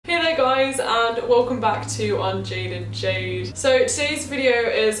guys, and welcome back to UnJaded Jade. So today's video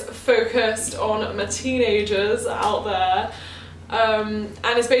is focused on my teenagers out there,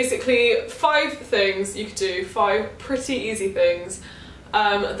 and it's basically 5 things you could do, 5 pretty easy things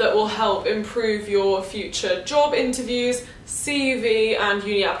that will help improve your future job interviews, CV and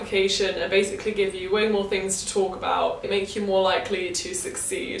uni application, and basically give you way more things to talk about, make you more likely to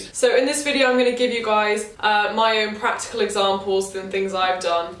succeed. So in this video I'm going to give you guys my own practical examples and things I've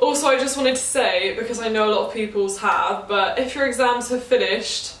done. Also, I just wanted to say, because I know a lot of people's have, but if your exams have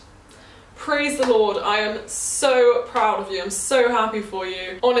finished, praise the Lord, I am so proud of you, I'm so happy for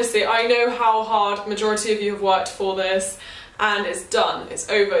you. Honestly, I know how hard the majority of you have worked for this, and it's done,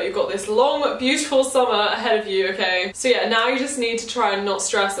 it's over. You've got this long, beautiful summer ahead of you, okay? So yeah, now you just need to try and not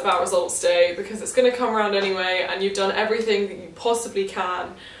stress about results day, because it's gonna come around anyway, and you've done everything that you possibly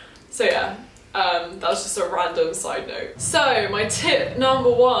can. So yeah, that was just a random side note. So my tip number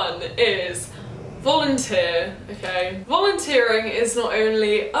 1 is volunteer, okay? Volunteering is not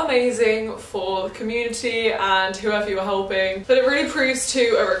only amazing for the community and whoever you're helping, but it really proves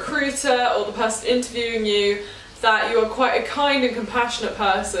to a recruiter or the person interviewing you that you are quite a kind and compassionate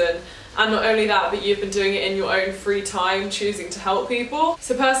person, and not only that, but you've been doing it in your own free time, choosing to help people.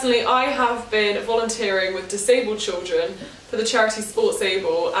 So personally, I have been volunteering with disabled children for the charity Sports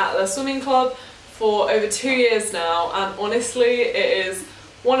Able at the swimming club for over 2 years now, and honestly, it is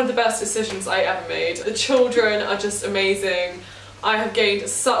one of the best decisions I ever made. The children are just amazing. I have gained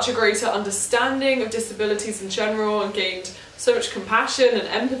such a greater understanding of disabilities in general, and gained so much compassion and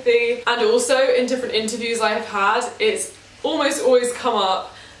empathy. And also in different interviews I have had, it's almost always come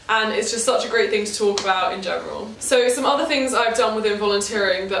up, and it's just such a great thing to talk about in general. So some other things I've done within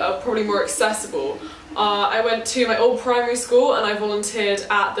volunteering that are probably more accessible are, I went to my old primary school and I volunteered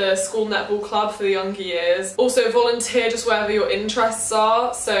at the school netball club for the younger years. Also volunteer just wherever your interests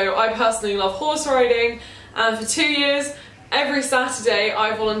are. So I personally love horse riding, and for 2 years every Saturday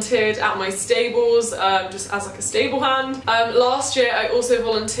I volunteered at my stables, just as like a stable hand. Last year I also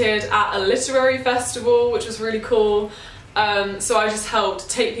volunteered at a literary festival, which was really cool. So I just helped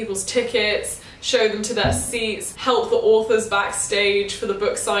take people's tickets, show them to their seats, help the authors backstage for the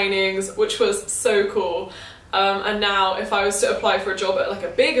book signings, which was so cool. And now if I was to apply for a job at like a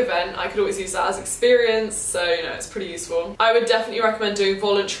big event, I could always use that as experience, so you know, it's pretty useful. I would definitely recommend doing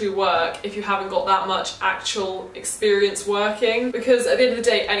voluntary work if you haven't got that much actual experience working, because at the end of the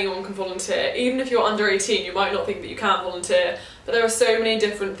day anyone can volunteer. Even if you're under 18, you might not think that you can't volunteer, but there are so many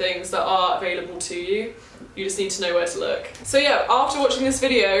different things that are available to you. You just need to know where to look. So yeah, after watching this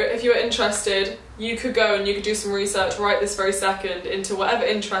video, if you are interested, you could go and you could do some research right this very second into whatever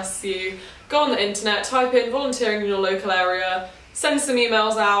interests you. Go on the internet, type in volunteering in your local area, send some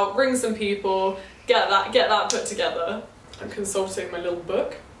emails out, ring some people, get that put together. I'm consulting my little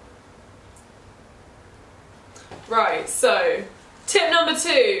book. Right, so tip number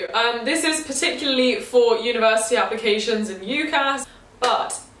 2. This is particularly for university applications in UCAS,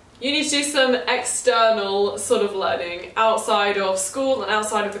 but you need to do some external sort of learning outside of school and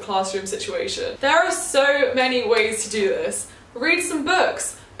outside of the classroom situation. There are so many ways to do this. Read some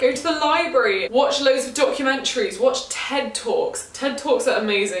books, go to the library, watch loads of documentaries, watch TED Talks. TED Talks are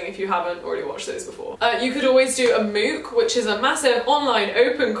amazing if you haven't already watched those before. You could always do a MOOC, which is a massive online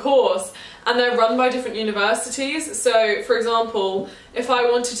open course, and they're run by different universities. So for example, if I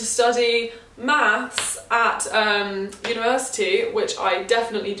wanted to study maths at university, which I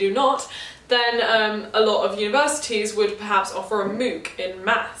definitely do not, then a lot of universities would perhaps offer a MOOC in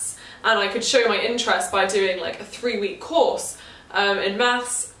maths, and I could show my interest by doing like a 3-week course in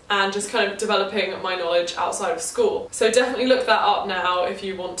maths and just kind of developing my knowledge outside of school. So definitely look that up now if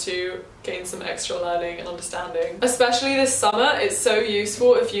you want to gain some extra learning and understanding. Especially this summer, it's so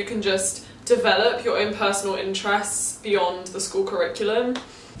useful if you can just develop your own personal interests beyond the school curriculum.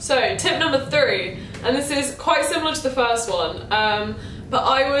 So tip number 3, and this is quite similar to the first one, but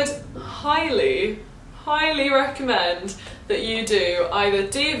I would highly recommend that you do either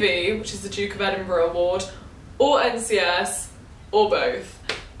DV, which is the Duke of Edinburgh Award, or NCS, or both.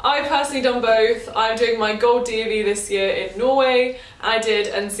 I've personally done both. I'm doing my gold DV this year in Norway, and I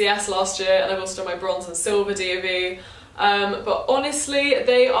did NCS last year, and I've also done my bronze and silver DV. But honestly,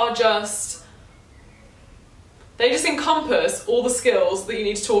 they just encompass all the skills that you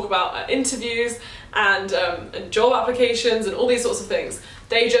need to talk about at interviews and job applications and all these sorts of things.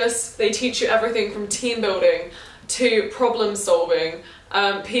 They teach you everything from team building to problem solving,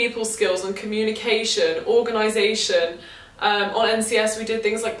 people skills and communication, organisation. On NCS we did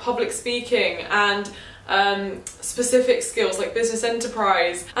things like public speaking and specific skills like business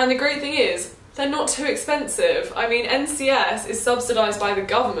enterprise. And the great thing is, they're not too expensive. I mean, NCS is subsidised by the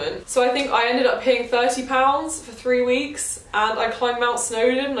government, so I think I ended up paying £30 for 3 weeks, and I climbed Mount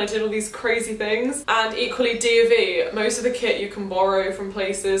Snowdon and I did all these crazy things. And equally D&V, most of the kit you can borrow from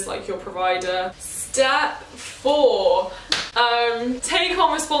places like your provider. Step 4, take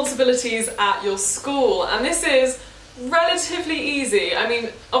on responsibilities at your school, and this is relatively easy. I mean,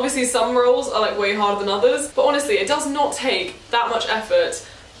 obviously some roles are like way harder than others, but honestly it does not take that much effort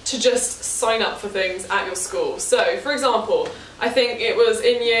to just sign up for things at your school. So for example, I think it was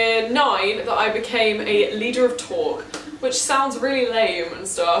in year 9 that I became a leader of talk, which sounds really lame and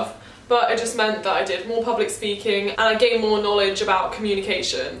stuff, but it just meant that I did more public speaking and I gained more knowledge about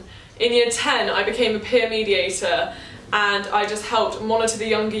communication. In year 10 I became a peer mediator, and I just helped monitor the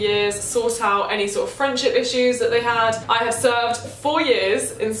younger years, sort out any sort of friendship issues that they had. I have served 4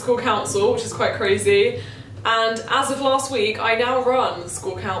 years in school council, which is quite crazy, and as of last week I now run the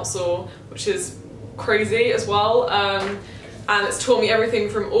school council, which is crazy as well, and it's taught me everything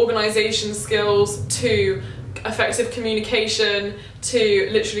from organisation skills to effective communication to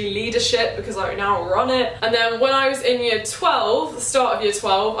literally leadership, because I now run it. And then when I was in year 12, the start of year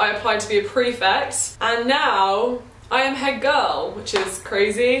 12, I applied to be a prefect, and now I am head girl, which is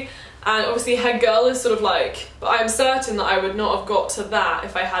crazy. And obviously head girl is sort of like, but I'm certain that I would not have got to that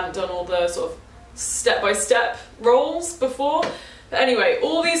if I hadn't done all the sort of step-by-step roles before. But anyway,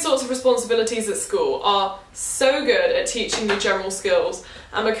 all these sorts of responsibilities at school are so good at teaching you general skills,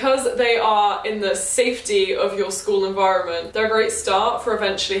 and because they are in the safety of your school environment, they're a great start for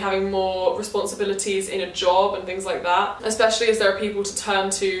eventually having more responsibilities in a job and things like that, especially as there are people to turn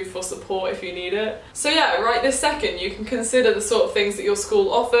to for support if you need it. So yeah, right this second you can consider the sort of things that your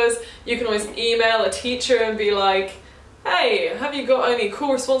school offers. You can always email a teacher and be like, hey, have you got any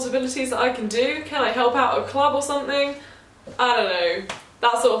cool responsibilities that I can do? Can I help out a club or something? I don't know.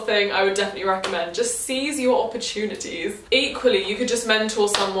 That sort of thing I would definitely recommend. Just seize your opportunities. Equally, you could just mentor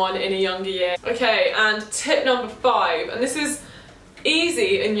someone in a younger year. Okay, and tip number 5, and this is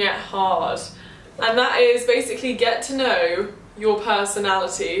easy and yet hard, and that is basically get to know your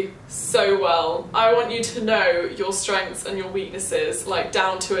personality so well. I want you to know your strengths and your weaknesses, like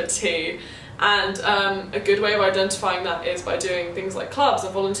down to a T. And a good way of identifying that is by doing things like clubs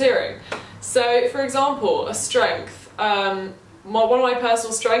and volunteering. So for example, a strength, one of my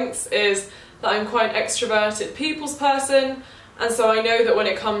personal strengths is that I'm quite an extroverted people's person, and so I know that when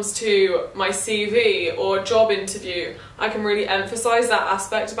it comes to my CV or job interview, I can really emphasise that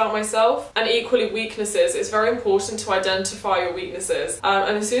aspect about myself. And equally weaknesses, it's very important to identify your weaknesses,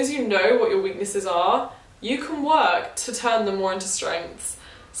 and as soon as you know what your weaknesses are, you can work to turn them more into strengths.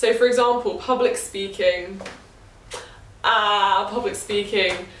 So for example, public speaking. Public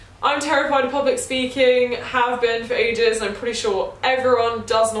speaking. I'm terrified of public speaking, have been for ages, and I'm pretty sure everyone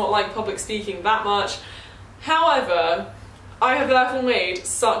does not like public speaking that much. However, I have therefore made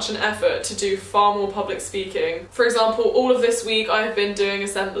such an effort to do far more public speaking. For example, all of this week I have been doing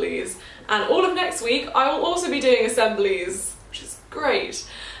assemblies, and all of next week I will also be doing assemblies, which is great.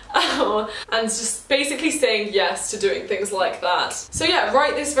 And just basically saying yes to doing things like that. So yeah,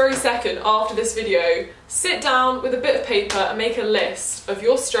 right this very second after this video, sit down with a bit of paper and make a list of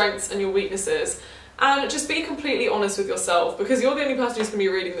your strengths and your weaknesses, and just be completely honest with yourself, because you're the only person who's going to be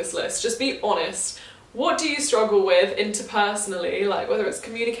reading this list. Just be honest. What do you struggle with interpersonally, like whether it's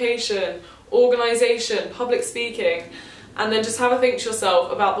communication, organisation, public speaking? And then just have a think to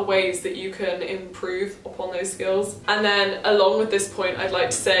yourself about the ways that you can improve upon those skills. And then along with this point, I'd like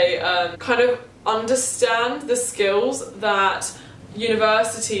to say kind of understand the skills that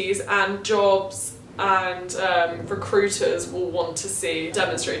universities and jobs and recruiters will want to see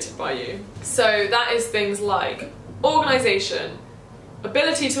demonstrated by you. So that is things like organisation,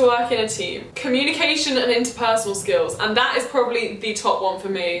 ability to work in a team, communication and interpersonal skills, and that is probably the top one for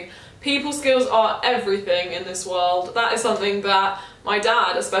me. People skills are everything in this world. That is something that my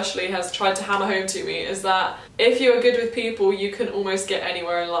dad especially has tried to hammer home to me, is that if you are good with people, you can almost get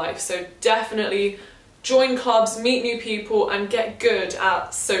anywhere in life. So definitely join clubs, meet new people, and get good at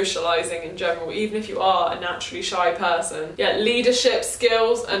socialising in general, even if you are a naturally shy person. Yeah, leadership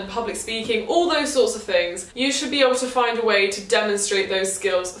skills and public speaking, all those sorts of things. You should be able to find a way to demonstrate those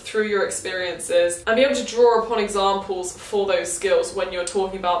skills through your experiences and be able to draw upon examples for those skills when you're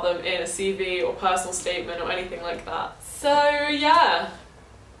talking about them in a CV or personal statement or anything like that. So yeah.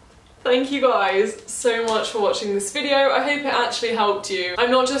 Thank you guys so much for watching this video. I hope it actually helped you.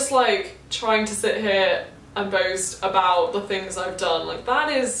 I'm not just like trying to sit here and boast about the things I've done. Like that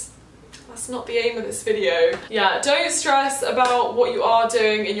is That's not the aim of this video. Yeah, don't stress about what you are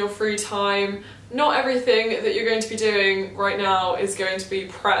doing in your free time. Not everything that you're going to be doing right now is going to be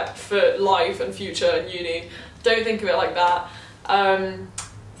prep for life and future and uni. Don't think of it like that.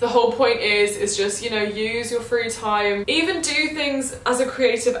 The whole point is just, you know, use your free time. Even do things as a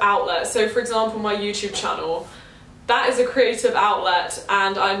creative outlet. So for example, my YouTube channel, that is a creative outlet,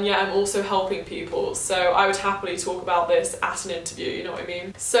 and I'm also helping people, so I would happily talk about this at an interview, you know what I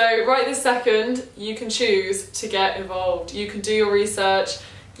mean? So right this second, you can choose to get involved. You can do your research,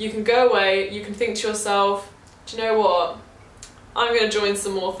 you can go away, you can think to yourself, do you know what? I'm going to join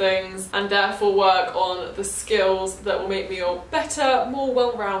some more things and therefore work on the skills that will make me a better, more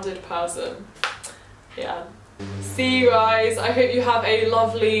well-rounded person. Yeah. See you guys. I hope you have a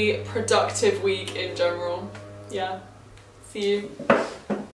lovely, productive week in general. Yeah. See you.